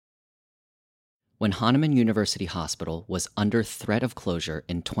When Hahnemann University Hospital was under threat of closure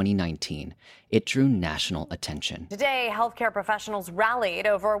in 2019, it drew national attention. Today, healthcare professionals rallied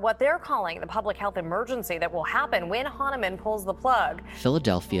over what they're calling the public health emergency that will happen when Hahnemann pulls the plug.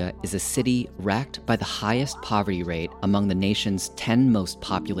 Philadelphia is a city racked by the highest poverty rate among the nation's 10 most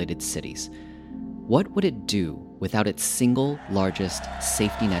populated cities. What would it do without its single largest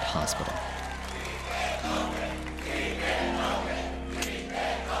safety net hospital?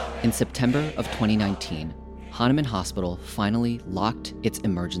 In September of 2019, Hahnemann Hospital finally locked its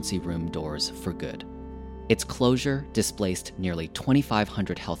emergency room doors for good. Its closure displaced nearly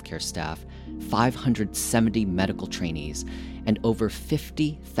 2,500 healthcare staff, 570 medical trainees, and over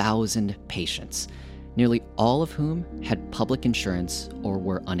 50,000 patients, nearly all of whom had public insurance or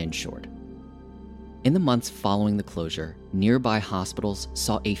were uninsured. In the months following the closure, nearby hospitals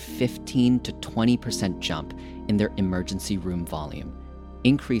saw a 15 to 20% jump in their emergency room volume,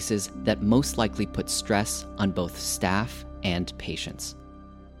 increases that most likely put stress on both staff and patients.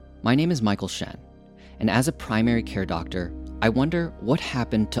 My name is Michael Shen, and as a primary care doctor, I wonder what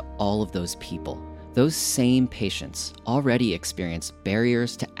happened to all of those people. Those same patients already experienced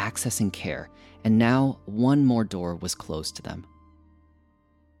barriers to accessing care, and now one more door was closed to them.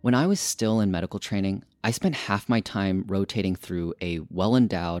 When I was still in medical training, I spent half my time rotating through a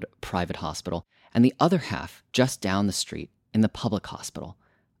well-endowed private hospital and the other half just down the street in the public hospital,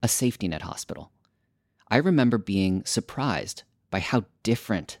 a safety net hospital. I remember being surprised by how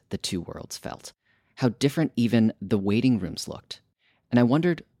different the two worlds felt, how different even the waiting rooms looked. And I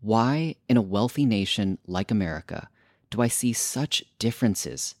wondered why, in a wealthy nation like America, do I see such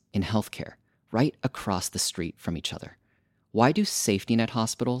differences in healthcare right across the street from each other? Why do safety net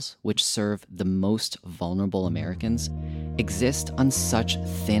hospitals, which serve the most vulnerable Americans, exist on such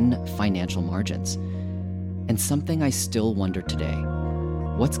thin financial margins? And something I still wonder today,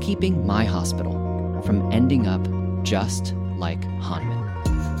 what's keeping my hospital from ending up just like Hahnemann?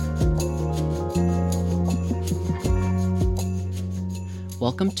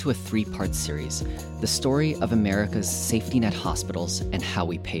 Welcome to a 3-part series, the story of America's safety net hospitals and how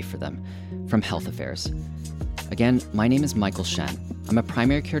we pay for them, from Health Affairs. Again, my name is Michael Shen. I'm a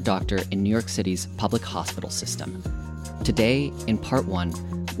primary care doctor in New York City's public hospital system. Today, in Part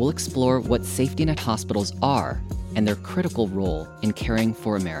 1, we'll explore what safety net hospitals are and their critical role in caring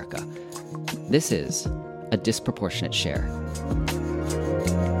for America. This is A Disproportionate Share.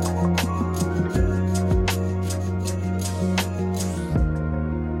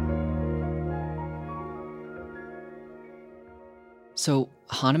 So,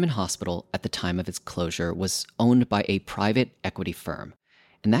 Hahnemann Hospital, at the time of its closure, was owned by a private equity firm,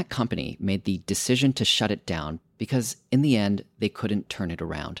 and that company made the decision to shut it down because, in the end, they couldn't turn it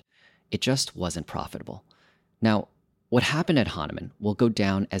around. It just wasn't profitable. Now, what happened at Hahnemann will go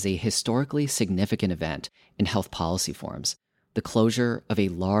down as a historically significant event in health policy forums, the closure of a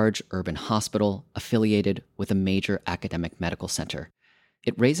large urban hospital affiliated with a major academic medical center.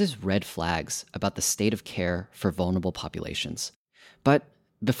 It raises red flags about the state of care for vulnerable populations. But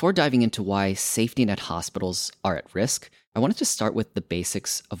before diving into why safety net hospitals are at risk, I wanted to start with the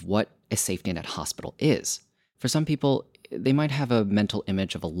basics of what a safety net hospital is. For some people, they might have a mental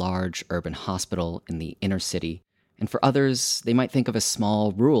image of a large urban hospital in the inner city, and for others, they might think of a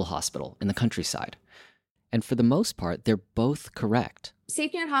small rural hospital in the countryside. And for the most part, they're both correct.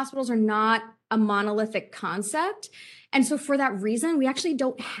 Safety net hospitals are not a monolithic concept. And so for that reason, we actually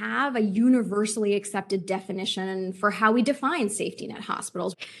don't have a universally accepted definition for how we define safety net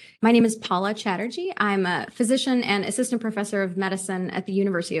hospitals. My name is Paula Chatterjee. I'm a physician and assistant professor of medicine at the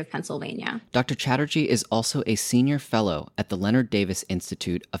University of Pennsylvania. Dr. Chatterjee is also a senior fellow at the Leonard Davis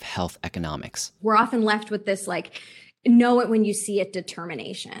Institute of Health Economics. We're often left with this, know it when you see it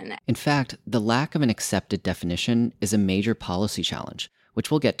determination. In fact, the lack of an accepted definition is a major policy challenge, which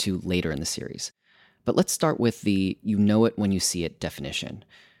we'll get to later in the series. But let's start with the you know it when you see it definition.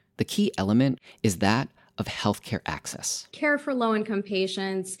 The key element is that of healthcare access. Care for low-income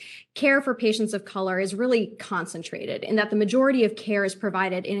patients, care for patients of color is really concentrated in that the majority of care is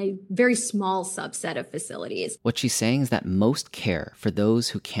provided in a very small subset of facilities. What she's saying is that most care for those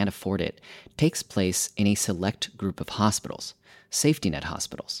who can't afford it takes place in a select group of hospitals, safety net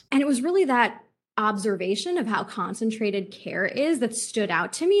hospitals. And it was really that observation of how concentrated care is that stood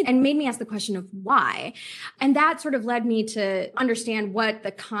out to me and made me ask the question of why. And that sort of led me to understand what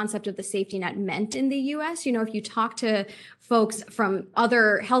the concept of the safety net meant in the US. If you talk to folks from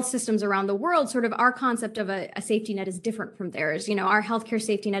other health systems around the world, sort of our concept of a safety net is different from theirs. Our healthcare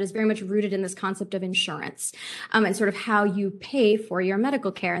safety net is very much rooted in this concept of insurance and sort of how you pay for your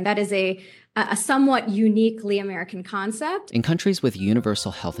medical care. And that is a somewhat uniquely American concept. In countries with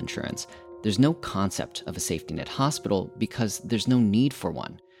universal health insurance, There's no concept of a safety net hospital because there's no need for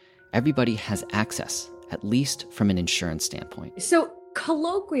one. Everybody has access, at least from an insurance standpoint. So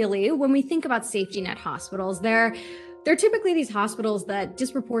colloquially, when we think about safety net hospitals, they're typically these hospitals that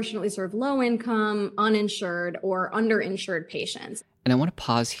disproportionately serve low-income, uninsured, or underinsured patients. And I want to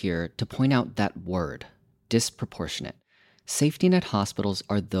pause here to point out that word, disproportionate. Safety net hospitals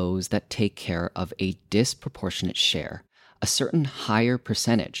are those that take care of a disproportionate share, a certain higher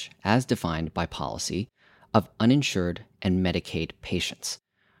percentage, as defined by policy, of uninsured and Medicaid patients.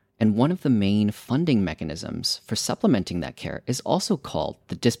 And one of the main funding mechanisms for supplementing that care is also called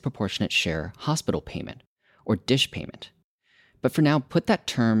the disproportionate share hospital payment, or DSH payment. But for now, put that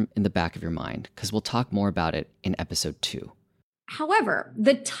term in the back of your mind, because we'll talk more about it in episode 2. However,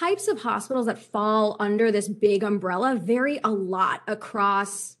 the types of hospitals that fall under this big umbrella vary a lot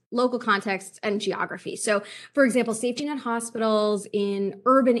across local contexts and geography. So, for example, safety net hospitals in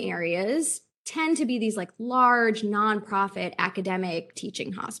urban areas tend to be these like large nonprofit academic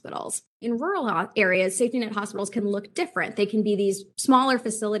teaching hospitals. In rural areas, safety net hospitals can look different. They can be these smaller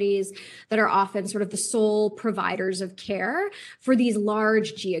facilities that are often sort of the sole providers of care for these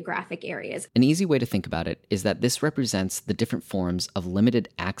large geographic areas. An easy way to think about it is that this represents the different forms of limited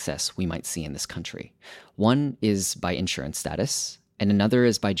access we might see in this country. One is by insurance status, and another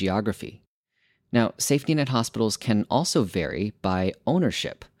is by geography. Now, safety net hospitals can also vary by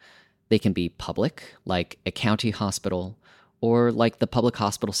ownership. They can be public, like a county hospital, or like the public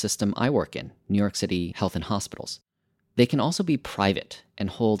hospital system I work in, New York City Health and Hospitals. They can also be private and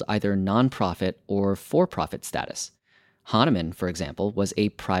hold either nonprofit or for-profit status. Hahnemann, for example, was a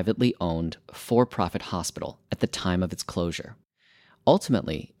privately owned for-profit hospital at the time of its closure.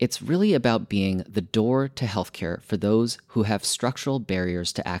 Ultimately, it's really about being the door to healthcare for those who have structural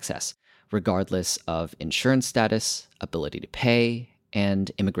barriers to access, regardless of insurance status, ability to pay,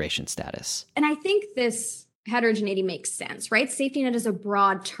 and immigration status. And I think this heterogeneity makes sense, right? Safety net is a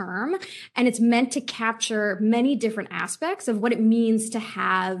broad term, and it's meant to capture many different aspects of what it means to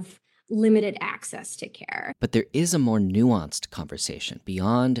have limited access to care. But there is a more nuanced conversation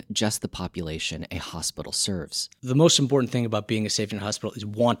beyond just the population a hospital serves. The most important thing about being a safety net hospital is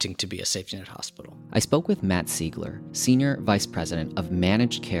wanting to be a safety net hospital. I spoke with Matt Siegler, Senior Vice President of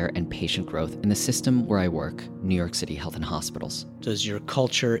Managed Care and Patient Growth in the system where I work, New York City Health and Hospitals. Does your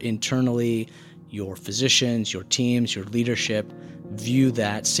culture internally, your physicians, your teams, your leadership view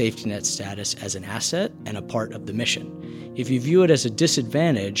that safety net status as an asset and a part of the mission? If you view it as a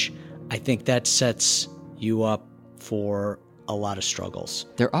disadvantage, I think that sets you up for a lot of struggles.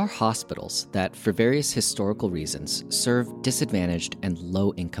 There are hospitals that, for various historical reasons, serve disadvantaged and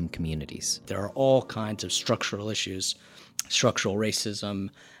low-income communities. There are all kinds of structural issues, structural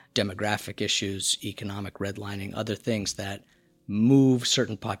racism, demographic issues, economic redlining, other things that move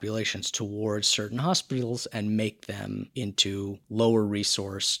certain populations towards certain hospitals and make them into lower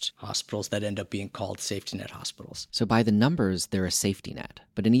resourced hospitals that end up being called safety net hospitals. So by the numbers, they're a safety net.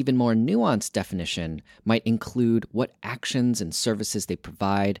 But an even more nuanced definition might include what actions and services they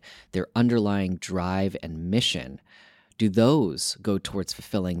provide, their underlying drive and mission. Do those go towards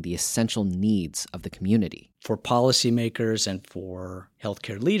fulfilling the essential needs of the community? For policymakers and for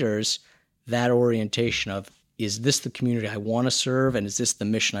healthcare leaders, that orientation of, is this the community I want to serve, and is this the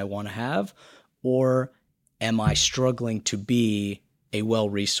mission I want to have? Or am I struggling to be a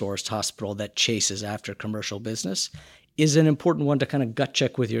well-resourced hospital that chases after commercial business? Is an important one to kind of gut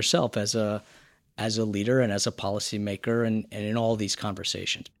check with yourself as a leader and as a policymaker and in all these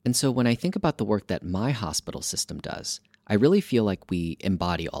conversations. And so when I think about the work that my hospital system does, I really feel like we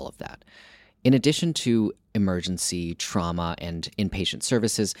embody all of that. In addition to emergency, trauma, and inpatient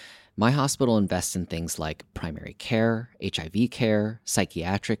services, my hospital invests in things like primary care, HIV care,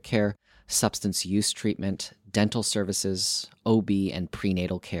 psychiatric care, substance use treatment, dental services, OB, and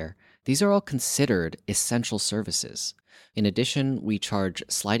prenatal care. These are all considered essential services. In addition, we charge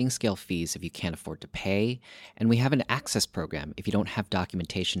sliding scale fees if you can't afford to pay, and we have an access program if you don't have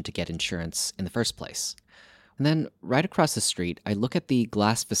documentation to get insurance in the first place. And then right across the street, I look at the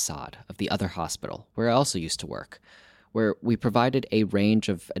glass facade of the other hospital, where I also used to work, where we provided a range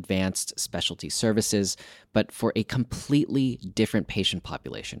of advanced specialty services, but for a completely different patient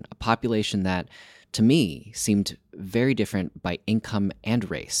population, a population that, to me, seemed very different by income and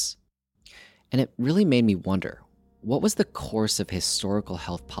race. And it really made me wonder, what was the course of historical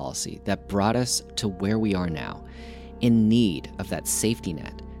health policy that brought us to where we are now, in need of that safety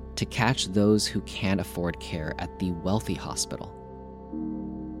net to catch those who can't afford care at the wealthy hospital?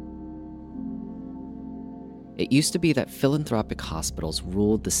 It used to be that philanthropic hospitals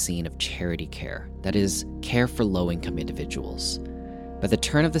ruled the scene of charity care, that is, care for low-income individuals. By the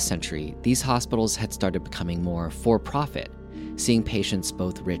turn of the century, these hospitals had started becoming more for-profit, seeing patients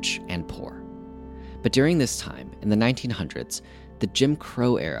both rich and poor. But during this time, in the 1900s, the Jim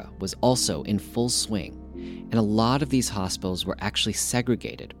Crow era was also in full swing, and a lot of these hospitals were actually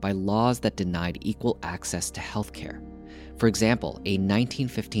segregated by laws that denied equal access to healthcare. For example, a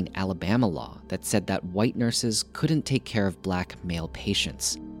 1915 Alabama law that said that white nurses couldn't take care of black male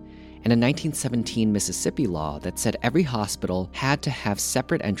patients, and a 1917 Mississippi law that said every hospital had to have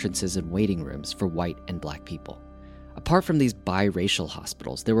separate entrances and waiting rooms for white and black people. Apart from these biracial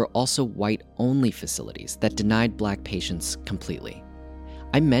hospitals, there were also white-only facilities that denied black patients completely.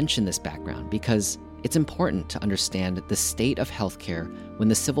 I mention this background because it's important to understand the state of healthcare when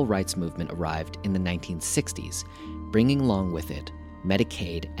the civil rights movement arrived in the 1960s, bringing along with it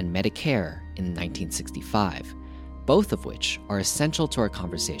Medicaid and Medicare in 1965, both of which are essential to our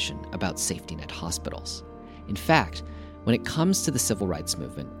conversation about safety net hospitals. In fact, when it comes to the civil rights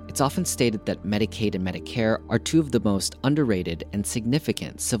movement, it's often stated that Medicaid and Medicare are two of the most underrated and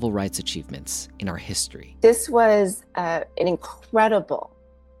significant civil rights achievements in our history. This was an incredible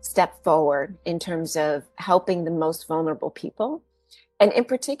step forward in terms of helping the most vulnerable people. And in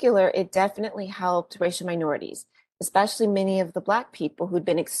particular, it definitely helped racial minorities, especially many of the Black people who'd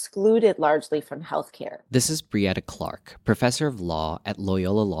been excluded largely from healthcare. This is Brietta Clark, professor of law at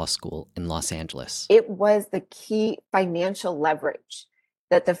Loyola Law School in Los Angeles. It was the key financial leverage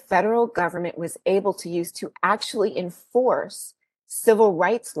that the federal government was able to use to actually enforce civil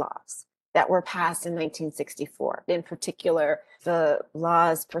rights laws that were passed in 1964. In particular, the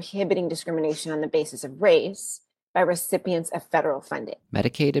laws prohibiting discrimination on the basis of race by recipients of federal funding.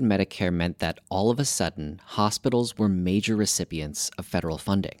 Medicaid and Medicare meant that all of a sudden, hospitals were major recipients of federal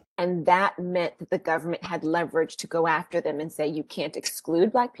funding. And that meant that the government had leverage to go after them and say, you can't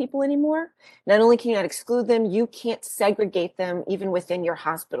exclude Black people anymore. Not only can you not exclude them, you can't segregate them even within your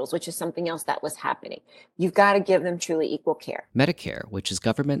hospitals, which is something else that was happening. You've got to give them truly equal care. Medicare, which is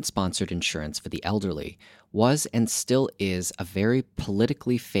government-sponsored insurance for the elderly, was and still is a very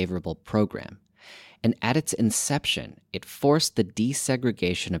politically favorable program. And at its inception, it forced the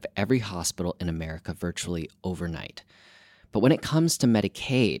desegregation of every hospital in America virtually overnight. But when it comes to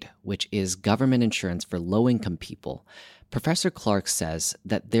Medicaid, which is government insurance for low-income people, Professor Clark says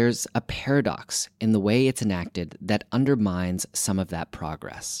that there's a paradox in the way it's enacted that undermines some of that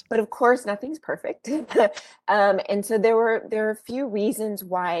progress. But of course, nothing's perfect. And so there are a few reasons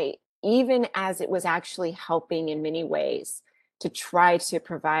why, even as it was actually helping in many ways to try to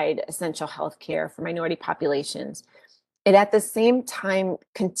provide essential health care for minority populations, it at the same time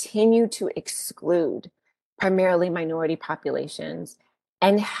continued to exclude primarily minority populations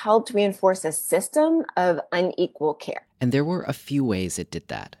and helped reinforce a system of unequal care. And there were a few ways it did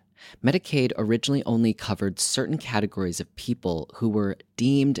that. Medicaid originally only covered certain categories of people who were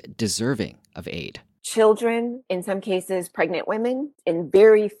deemed deserving of aid. Children, in some cases, pregnant women, in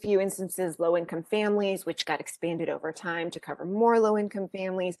very few instances, low-income families, which got expanded over time to cover more low-income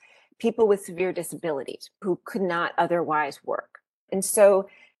families, people with severe disabilities who could not otherwise work. And so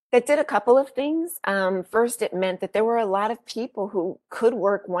that did a couple of things. First, it meant that there were a lot of people who could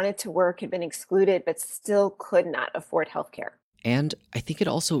work, wanted to work, had been excluded, but still could not afford healthcare. And I think it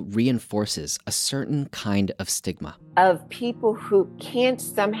also reinforces a certain kind of stigma. Of people who can't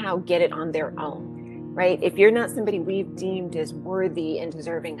somehow get it on their own. Right? If you're not somebody we've deemed as worthy and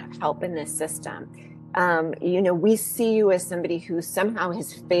deserving of help in this system, we see you as somebody who somehow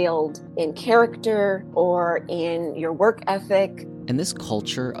has failed in character or in your work ethic. And this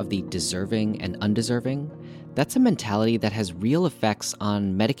culture of the deserving and undeserving, that's a mentality that has real effects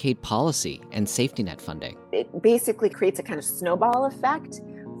on Medicaid policy and safety net funding. It basically creates a kind of snowball effect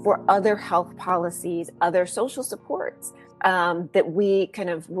for other health policies, other social supports. That we kind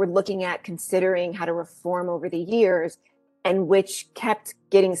of were looking at considering how to reform over the years, and which kept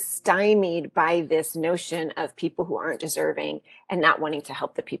getting stymied by this notion of people who aren't deserving and not wanting to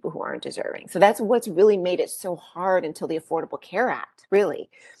help the people who aren't deserving. So that's what's really made it so hard until the Affordable Care Act,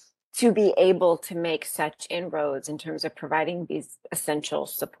 really, to be able to make such inroads in terms of providing these essential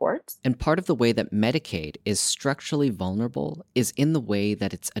supports. And part of the way that Medicaid is structurally vulnerable is in the way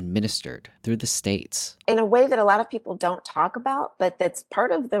that it's administered through the states. In a way that a lot of people don't talk about, but that's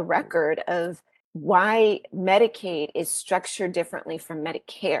part of the record of why Medicaid is structured differently from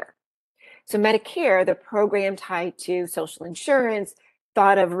Medicare. So Medicare, the program tied to social insurance,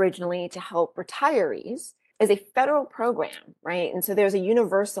 thought of originally to help retirees, is a federal program, right? And so there's a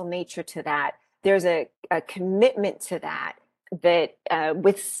universal nature to that. There's a commitment to that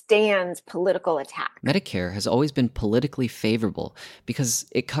withstands political attack. Medicare has always been politically favorable because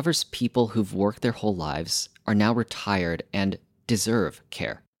it covers people who've worked their whole lives, are now retired, and deserve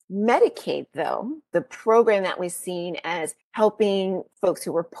care. Medicaid, though, the program that was seen as helping folks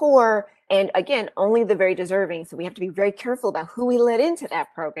who were poor, and again, only the very deserving, so we have to be very careful about who we let into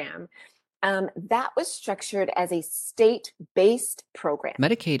that program, that was structured as a state-based program.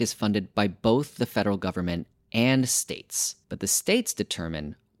 Medicaid is funded by both the federal government and states, but the states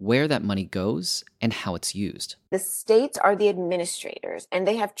determine where that money goes and how it's used. The states are the administrators, and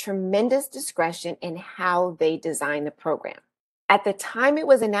they have tremendous discretion in how they design the program. At the time it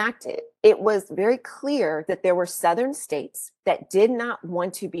was enacted, it was very clear that there were southern states that did not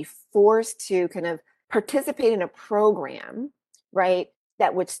want to be forced to kind of participate in a program, right,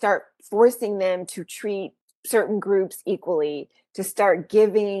 that would start forcing them to treat certain groups equally, to start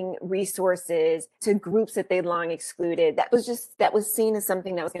giving resources to groups that they'd long excluded. That was seen as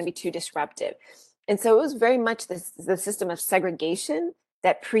something that was going to be too disruptive. And so it was very much the system of segregation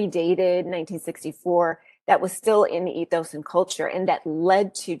that predated 1964 that was still in the ethos and culture, and that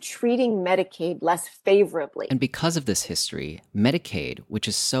led to treating Medicaid less favorably. And because of this history, Medicaid, which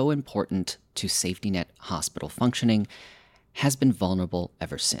is so important to safety net hospital functioning, has been vulnerable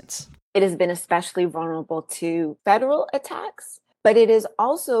ever since. It has been especially vulnerable to federal attacks, but it is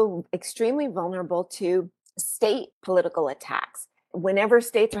also extremely vulnerable to state political attacks. Whenever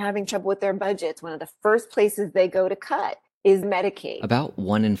states are having trouble with their budgets, one of the first places they go to cut is Medicaid. About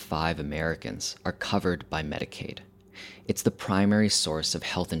 1 in 5 Americans are covered by Medicaid. It's the primary source of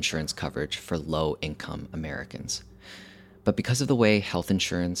health insurance coverage for low-income Americans. But because of the way health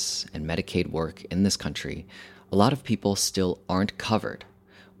insurance and Medicaid work in this country, a lot of people still aren't covered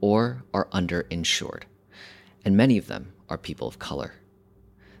or are underinsured, and many of them are people of color.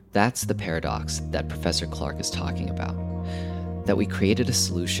 That's the paradox that Professor Clark is talking about, that we created a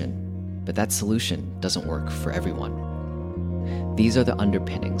solution, but that solution doesn't work for everyone. These are the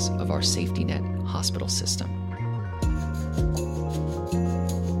underpinnings of our safety net hospital system.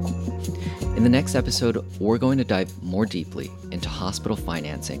 In the next episode, we're going to dive more deeply into hospital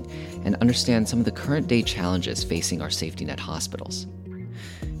financing and understand some of the current day challenges facing our safety net hospitals.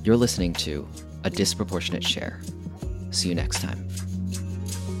 You're listening to A Disproportionate Share. See you next time.